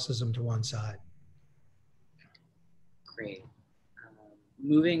neuroticism to one side. Great.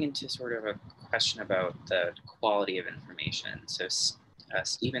 Moving into sort of a question about the quality of information. So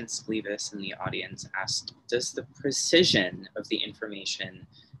Stephen Sklevis in the audience asked, does the precision of the information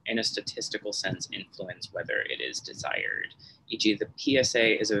in a statistical sense influence whether it is desired? E.g., the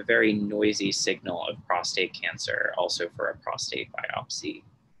PSA is a very noisy signal of prostate cancer, also for a prostate biopsy.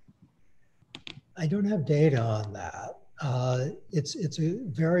 I don't have data on that. It's a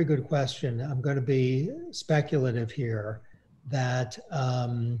very good question. I'm going to be speculative here that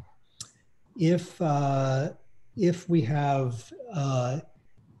if we have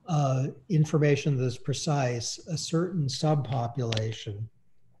information that's precise, a certain subpopulation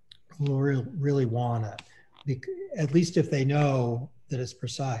will really want it, at least if they know that it's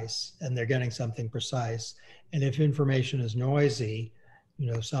precise and they're getting something precise. And if information is noisy,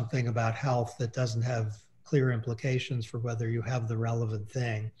 something about health that doesn't have clear implications for whether you have the relevant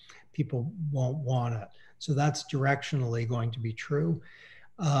thing, people won't want it. So that's directionally going to be true.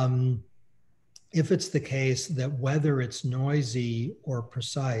 If it's the case that whether it's noisy or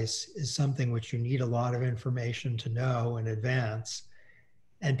precise is something which you need a lot of information to know in advance,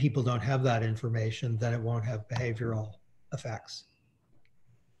 and people don't have that information, then it won't have behavioral effects.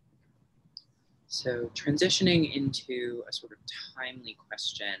 So transitioning into a sort of timely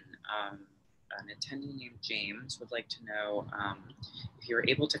question, an attendee named James would like to know if you're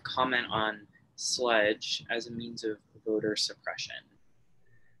able to comment on sludge as a means of voter suppression.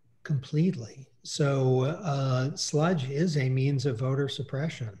 Completely. So sludge is a means of voter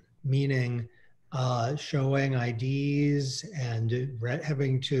suppression, meaning showing IDs and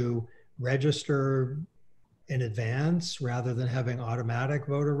having to register in advance rather than having automatic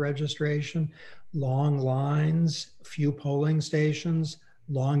voter registration, long lines, few polling stations,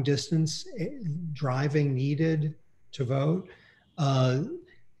 long distance driving needed to vote.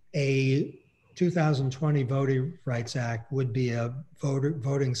 A 2020 Voting Rights Act would be a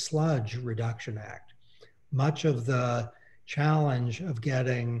voting sludge reduction act. Much of the challenge of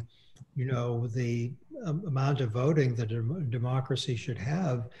getting, the amount of voting that a democracy should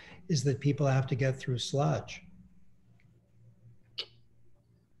have is that people have to get through sludge.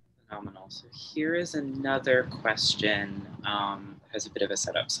 Phenomenal. So here is another question, has a bit of a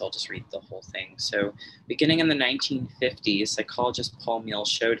setup, so I'll just read the whole thing. So beginning in the 1950s, psychologist Paul Meehl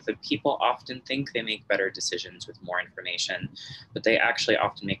showed that people often think they make better decisions with more information, but they actually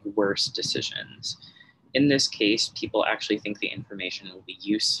often make worse decisions. In this case, people actually think the information will be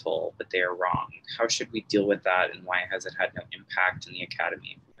useful, but they are wrong. How should we deal with that, and why has it had no impact in the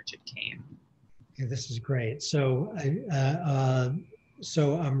academy from which it came? Okay, this is great. So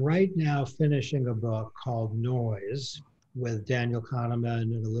I'm right now finishing a book called Noise with Daniel Kahneman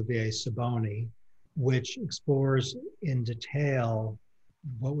and Olivier Sibony, which explores in detail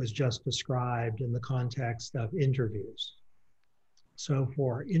what was just described in the context of interviews. So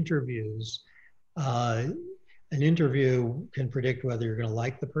for interviews, an interview can predict whether you're going to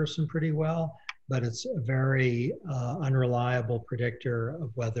like the person pretty well, but it's a very unreliable predictor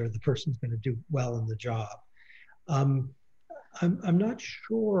of whether the person's going to do well in the job. I'm not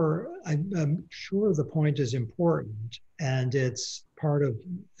sure, I'm sure the point is important, and it's part of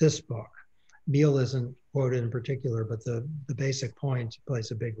this book. Meehl isn't quoted in particular, but the basic point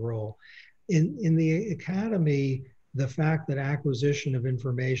plays a big role. In the academy, the fact that acquisition of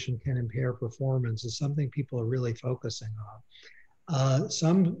information can impair performance is something people are really focusing on.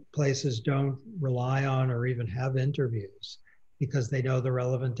 Some places don't rely on or even have interviews because they know the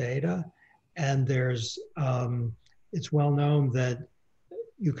relevant data, and it's well known that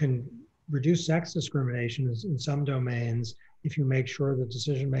you can reduce sex discrimination in some domains if you make sure that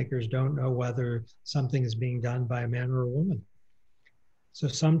decision makers don't know whether something is being done by a man or a woman. So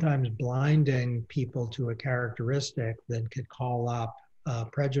sometimes blinding people to a characteristic that could call up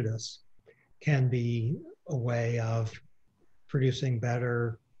prejudice can be a way of producing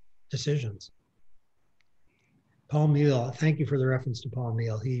better decisions. Paul Meehl, thank you for the reference to Paul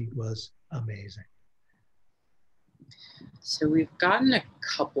Meehl. He was amazing. So we've gotten a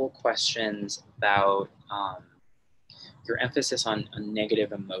couple questions about your emphasis on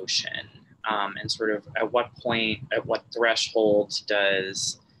negative emotion, and sort of at what point, at what threshold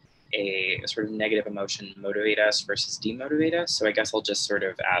does a sort of negative emotion motivate us versus demotivate us? So I guess I'll just sort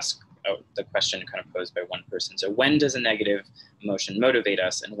of ask the question kind of posed by one person. So when does a negative emotion motivate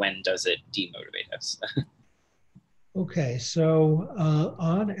us, and when does it demotivate us? Okay, so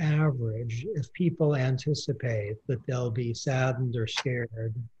on average, if people anticipate that they'll be saddened or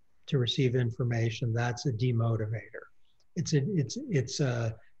scared to receive information, that's a demotivator. It's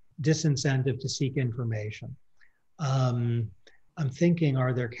a disincentive to seek information. I'm thinking,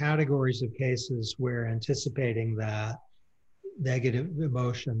 are there categories of cases where anticipating that negative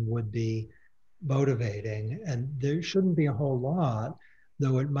emotion would be motivating? And there shouldn't be a whole lot,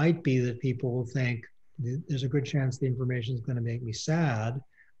 though it might be that people will think there's a good chance the information is going to make me sad,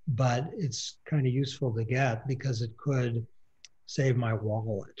 but it's kind of useful to get because it could save my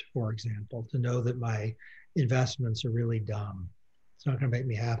wallet, for example, to know that my investments are really dumb. It's not going to make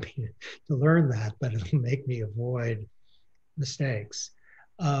me happy to learn that, but it'll make me avoid mistakes.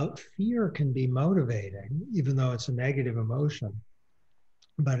 Fear can be motivating, even though it's a negative emotion,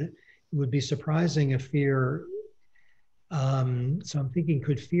 but it would be surprising if fear, so I'm thinking,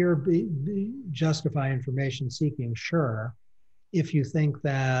 could fear justify information seeking? Sure. If you think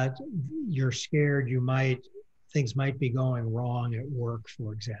that you're scared, things might be going wrong at work,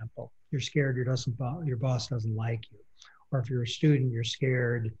 for example. You're scared your boss doesn't like you. Or if you're a student, you're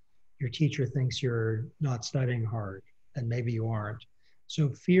scared your teacher thinks you're not studying hard, and maybe you aren't. So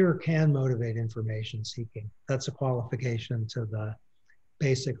fear can motivate information seeking. That's a qualification to the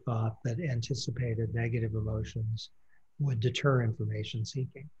basic thought that anticipated negative emotions would deter information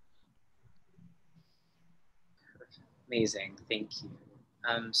seeking. Amazing, thank you.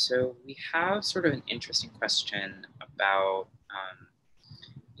 So we have sort of an interesting question about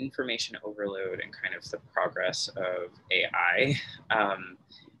information overload and kind of the progress of AI,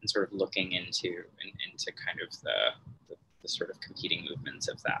 and sort of looking into kind of the sort of competing movements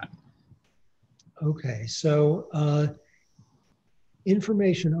of that. Okay, so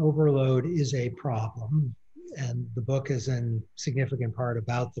information overload is a problem, and the book is in significant part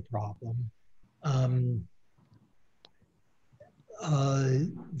about the problem.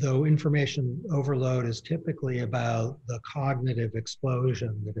 Though information overload is typically about the cognitive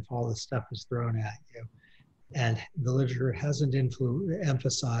explosion, that if all this stuff is thrown at you, and the literature hasn't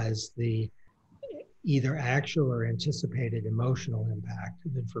emphasized the either actual or anticipated emotional impact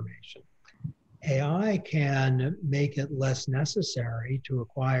of information. AI can make it less necessary to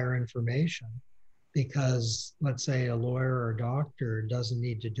acquire information because, let's say, a lawyer or doctor doesn't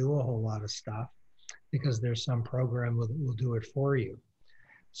need to do a whole lot of stuff because there's some program that will do it for you.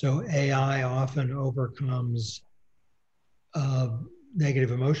 So AI often overcomes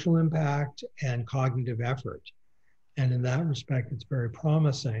negative emotional impact and cognitive effort. And in that respect, it's very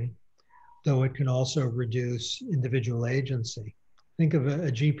promising, though it can also reduce individual agency. Think of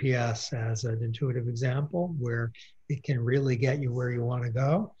a GPS as an intuitive example where it can really get you where you want to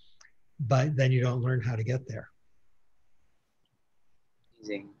go, but then you don't learn how to get there.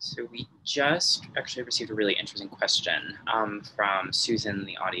 Amazing. So we just actually received a really interesting question from Susan in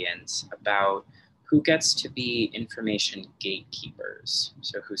the audience about who gets to be information gatekeepers.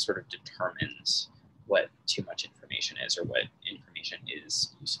 So who sort of determines what too much information is or what information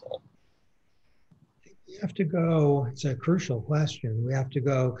is useful? We have to go, it's a crucial question. We have to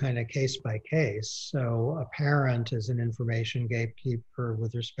go kind of case by case. So a parent is an information gatekeeper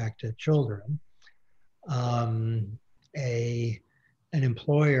with respect to children. An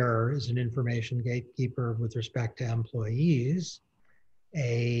employer is an information gatekeeper with respect to employees.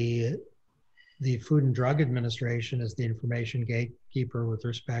 The Food and Drug Administration is the information gatekeeper with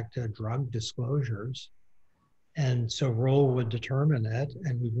respect to drug disclosures. And so role would determine it,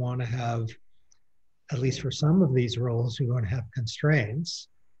 and we'd want to have, at least for some of these roles, we want to have constraints.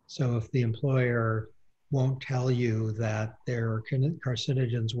 So if the employer won't tell you that there are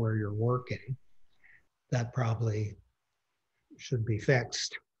carcinogens where you're working, that probably should be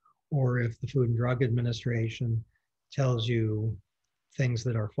fixed. Or if the Food and Drug Administration tells you things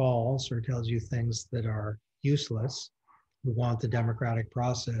that are false or tells you things that are useless, we want the democratic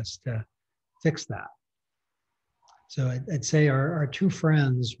process to fix that. So I'd say our two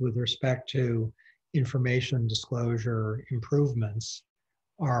friends with respect to information disclosure improvements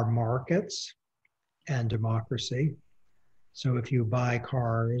are markets and democracy. So if you buy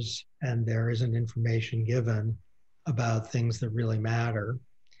cars and there isn't information given about things that really matter,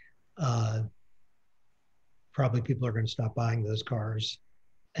 probably people are going to stop buying those cars.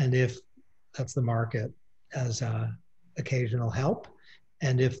 And if that's the market, as occasional help.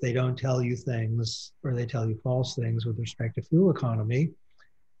 And if they don't tell you things or they tell you false things with respect to fuel economy,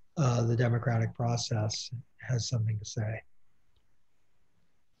 the democratic process has something to say.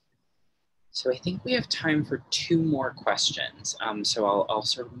 So I think we have time for two more questions. So I'll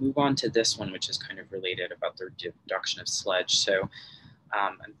sort of move on to this one, which is kind of related about the reduction of sludge. So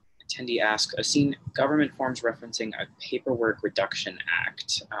an attendee asked, I've seen government forms referencing a paperwork reduction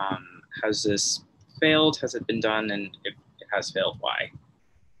act. Has this failed? Has it been done? And if it has failed, why?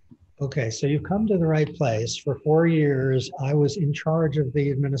 Okay, so you've come to the right place. For 4 years, I was in charge of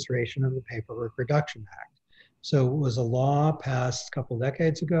the administration of the Paperwork Reduction Act. So it was a law passed a couple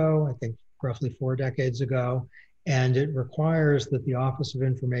decades ago, I think roughly 4 decades ago, and it requires that the Office of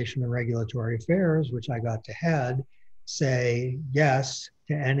Information and Regulatory Affairs, which I got to head, say yes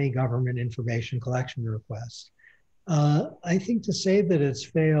to any government information collection request. I think to say that it's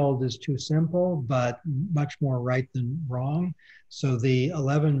failed is too simple, but much more right than wrong. So the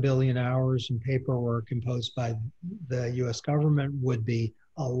 11 billion hours in paperwork imposed by the US government would be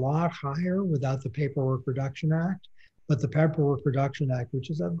a lot higher without the Paperwork Reduction Act. But the Paperwork Reduction Act, which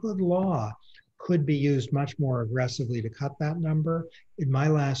is a good law, could be used much more aggressively to cut that number. In my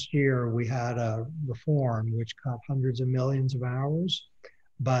last year, we had a reform which cut hundreds of millions of hours.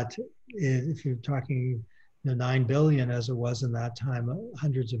 But if you're talking 9 billion as it was in that time,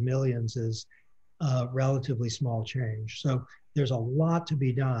 hundreds of millions is relatively small change. So there's a lot to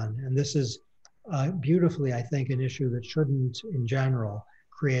be done. And this is beautifully, I think, an issue that shouldn't, in general,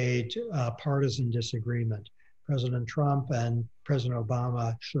 create partisan disagreement. President Trump and President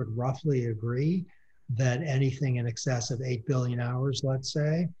Obama should roughly agree that anything in excess of 8 billion hours, let's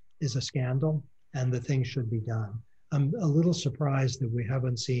say, is a scandal, and the thing should be done. I'm a little surprised that we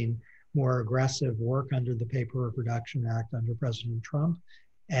haven't seen more aggressive work under the Paperwork Reduction Act under President Trump.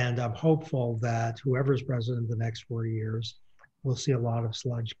 And I'm hopeful that whoever's president the next 4 years will see a lot of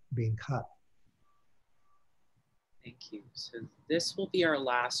sludge being cut. Thank you. So this will be our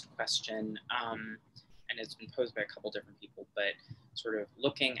last question. And it's been posed by a couple different people, but sort of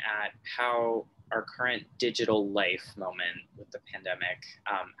looking at how our current digital life moment with the pandemic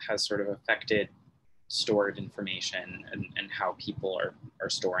has sort of affected stored information and how people are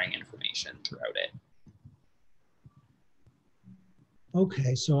storing information throughout it.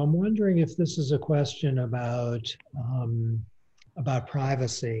 Okay, so I'm wondering if this is a question about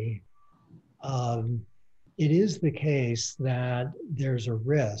privacy. It is the case that there's a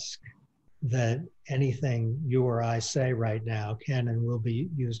risk that anything you or I say right now can and will be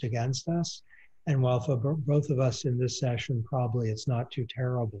used against us. And while for both of us in this session, probably it's not too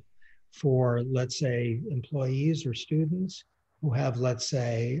terrible, for, let's say, employees or students who have, let's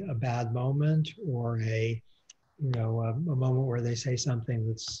say, a bad moment or a moment where they say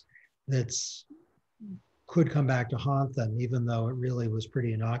something that's could come back to haunt them, even though it really was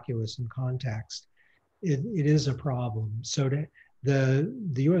pretty innocuous in context. It is a problem. So the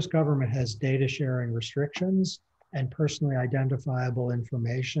US government has data sharing restrictions, and personally identifiable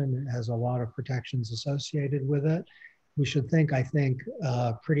information has a lot of protections associated with it. We should think, I think,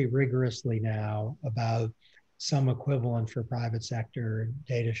 pretty rigorously now about some equivalent for private sector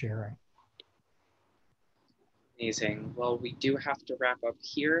data sharing. Amazing. Well, we do have to wrap up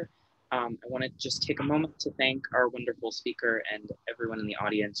here. I want to just take a moment to thank our wonderful speaker and everyone in the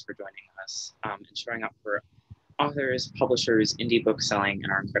audience for joining us and showing up for authors, publishers, indie book selling,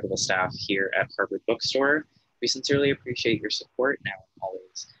 and our incredible staff here at Harvard Bookstore. We sincerely appreciate your support now and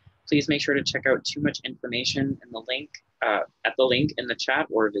always. Please make sure to check out too much information in the link at the link in the chat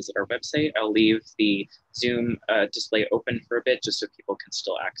or visit our website. I'll leave the Zoom display open for a bit just so people can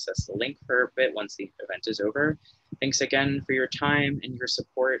still access the link for a bit once the event is over. Thanks again for your time and your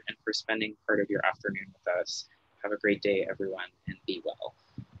support and for spending part of your afternoon with us. Have a great day, everyone, and be well.